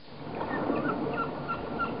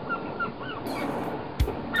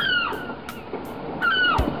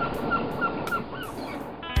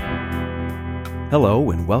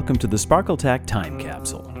Hello and welcome to the SparkleTac Time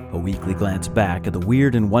Capsule, a weekly glance back at the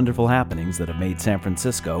weird and wonderful happenings that have made San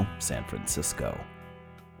Francisco, San Francisco.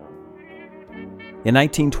 In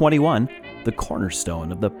 1921, the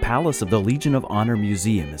cornerstone of the Palace of the Legion of Honor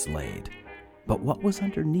Museum is laid. But what was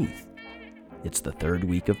underneath? It's the third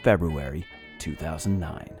week of February,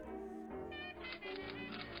 2009.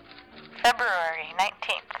 February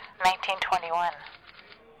 19th, 1921.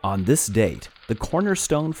 On this date, the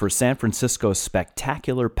cornerstone for San Francisco's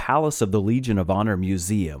spectacular Palace of the Legion of Honor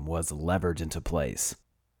Museum was levered into place.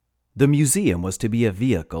 The museum was to be a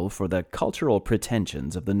vehicle for the cultural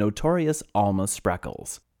pretensions of the notorious Alma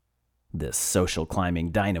Spreckels. This social climbing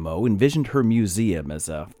dynamo envisioned her museum as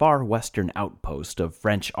a far western outpost of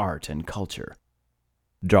French art and culture.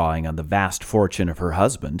 Drawing on the vast fortune of her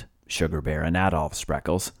husband, Sugar Baron Adolph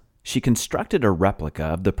Spreckels, she constructed a replica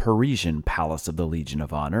of the Parisian Palace of the Legion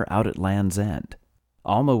of Honor out at Land's End.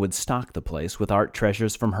 Alma would stock the place with art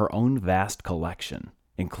treasures from her own vast collection,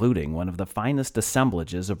 including one of the finest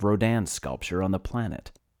assemblages of Rodin's sculpture on the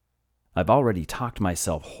planet. I've already talked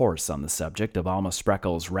myself hoarse on the subject of Alma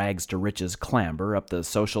Spreckels' rags-to-riches clamber up the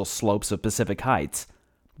social slopes of Pacific Heights,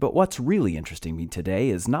 but what's really interesting me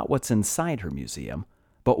today is not what's inside her museum,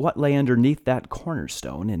 but what lay underneath that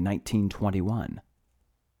cornerstone in 1921.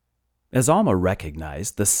 As Alma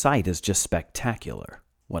recognized, the site is just spectacular,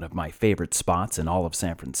 one of my favorite spots in all of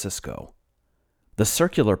San Francisco. The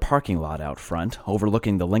circular parking lot out front,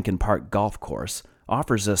 overlooking the Lincoln Park golf course,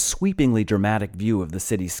 offers a sweepingly dramatic view of the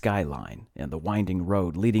city skyline, and the winding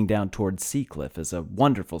road leading down toward Seacliff is a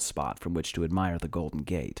wonderful spot from which to admire the Golden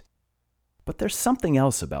Gate. But there's something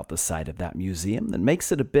else about the site of that museum that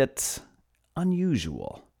makes it a bit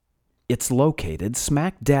unusual. It's located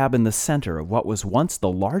smack dab in the center of what was once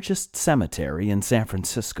the largest cemetery in San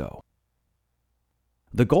Francisco.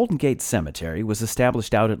 The Golden Gate Cemetery was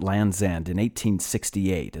established out at Land's End in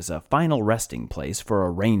 1868 as a final resting place for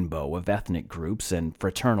a rainbow of ethnic groups and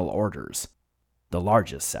fraternal orders. The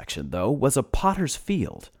largest section, though, was a potter's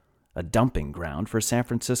field, a dumping ground for San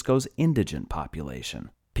Francisco's indigent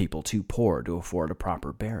population, people too poor to afford a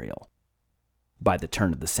proper burial. By the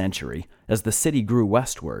turn of the century, as the city grew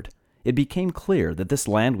westward, it became clear that this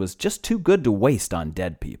land was just too good to waste on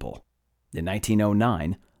dead people. In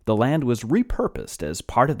 1909, the land was repurposed as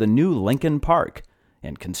part of the new Lincoln Park,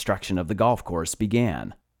 and construction of the golf course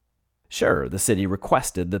began. Sure, the city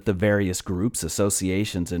requested that the various groups,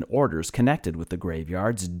 associations, and orders connected with the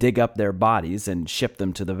graveyards dig up their bodies and ship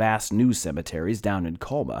them to the vast new cemeteries down in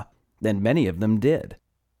Colma, and many of them did.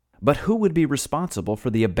 But who would be responsible for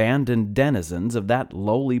the abandoned denizens of that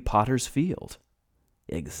lowly potter's field?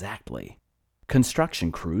 Exactly.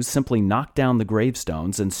 Construction crews simply knocked down the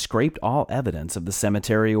gravestones and scraped all evidence of the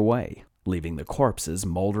cemetery away, leaving the corpses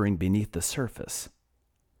moldering beneath the surface.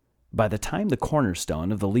 By the time the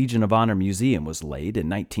cornerstone of the Legion of Honor Museum was laid in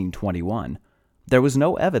 1921, there was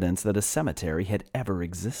no evidence that a cemetery had ever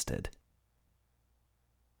existed.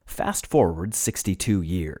 Fast forward 62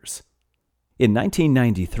 years. In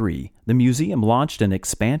 1993, the museum launched an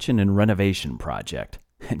expansion and renovation project,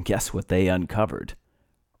 and guess what they uncovered?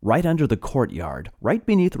 Right under the courtyard, right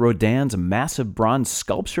beneath Rodin's massive bronze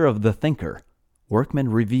sculpture of the Thinker, workmen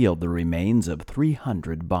revealed the remains of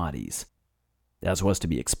 300 bodies. As was to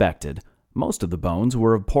be expected, most of the bones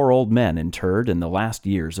were of poor old men interred in the last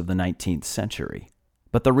years of the 19th century.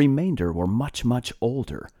 But the remainder were much, much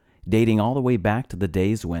older, dating all the way back to the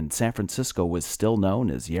days when San Francisco was still known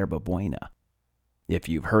as Yerba Buena. If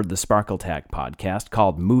you've heard the SparkleTac podcast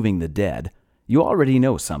called Moving the Dead, you already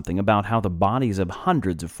know something about how the bodies of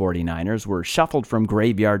hundreds of 49ers were shuffled from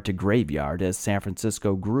graveyard to graveyard as San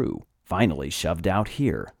Francisco grew, finally shoved out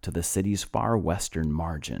here to the city's far western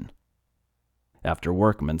margin. After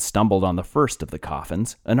workmen stumbled on the first of the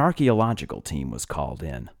coffins, an archaeological team was called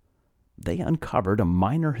in. They uncovered a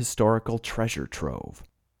minor historical treasure trove: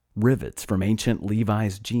 rivets from ancient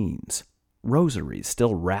Levi's jeans, rosaries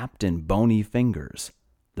still wrapped in bony fingers,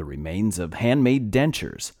 the remains of handmade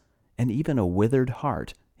dentures, and even a withered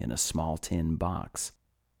heart in a small tin box.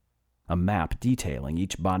 A map detailing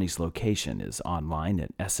each body's location is online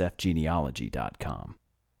at sfgenealogy.com.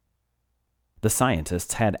 The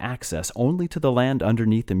scientists had access only to the land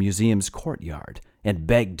underneath the museum's courtyard and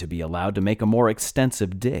begged to be allowed to make a more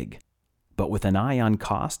extensive dig. But with an eye on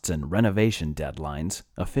costs and renovation deadlines,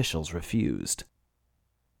 officials refused.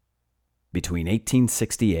 Between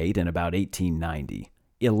 1868 and about 1890,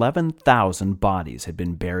 11,000 bodies had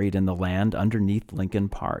been buried in the land underneath Lincoln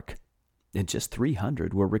Park, and just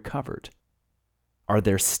 300 were recovered. Are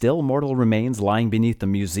there still mortal remains lying beneath the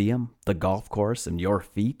museum, the golf course, and your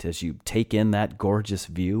feet as you take in that gorgeous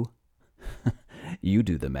view? You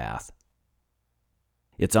do the math.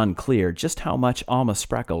 It's unclear just how much Alma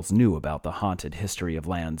Spreckels knew about the haunted history of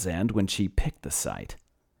Land's End when she picked the site.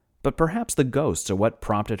 But perhaps the ghosts are what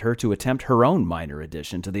prompted her to attempt her own minor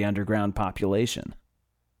addition to the underground population.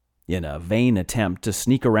 In a vain attempt to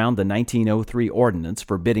sneak around the 1903 ordinance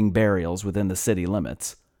forbidding burials within the city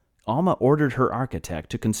limits, Alma ordered her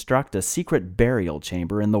architect to construct a secret burial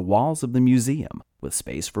chamber in the walls of the museum, with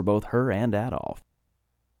space for both her and Adolph.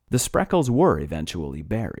 The Spreckels were eventually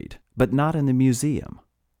buried, but not in the museum.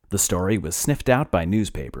 The story was sniffed out by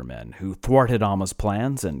newspapermen who thwarted Alma's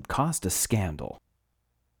plans and caused a scandal.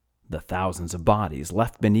 The thousands of bodies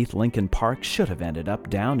left beneath Lincoln Park should have ended up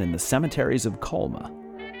down in the cemeteries of Colma.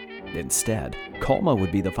 Instead, Colma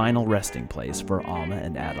would be the final resting place for Alma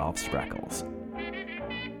and Adolph Spreckels.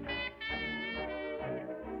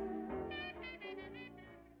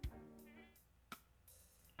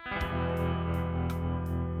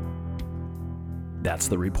 That's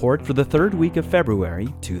the report for the third week of February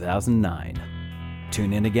 2009.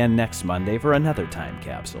 Tune in again next Monday for another time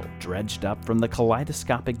capsule dredged up from the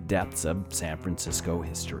kaleidoscopic depths of San Francisco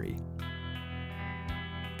history.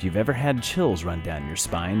 If you've ever had chills run down your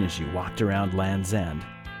spine as you walked around Land's End,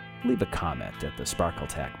 leave a comment at the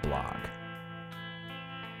Sparkletech blog.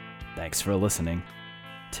 Thanks for listening.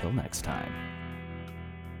 Till next time.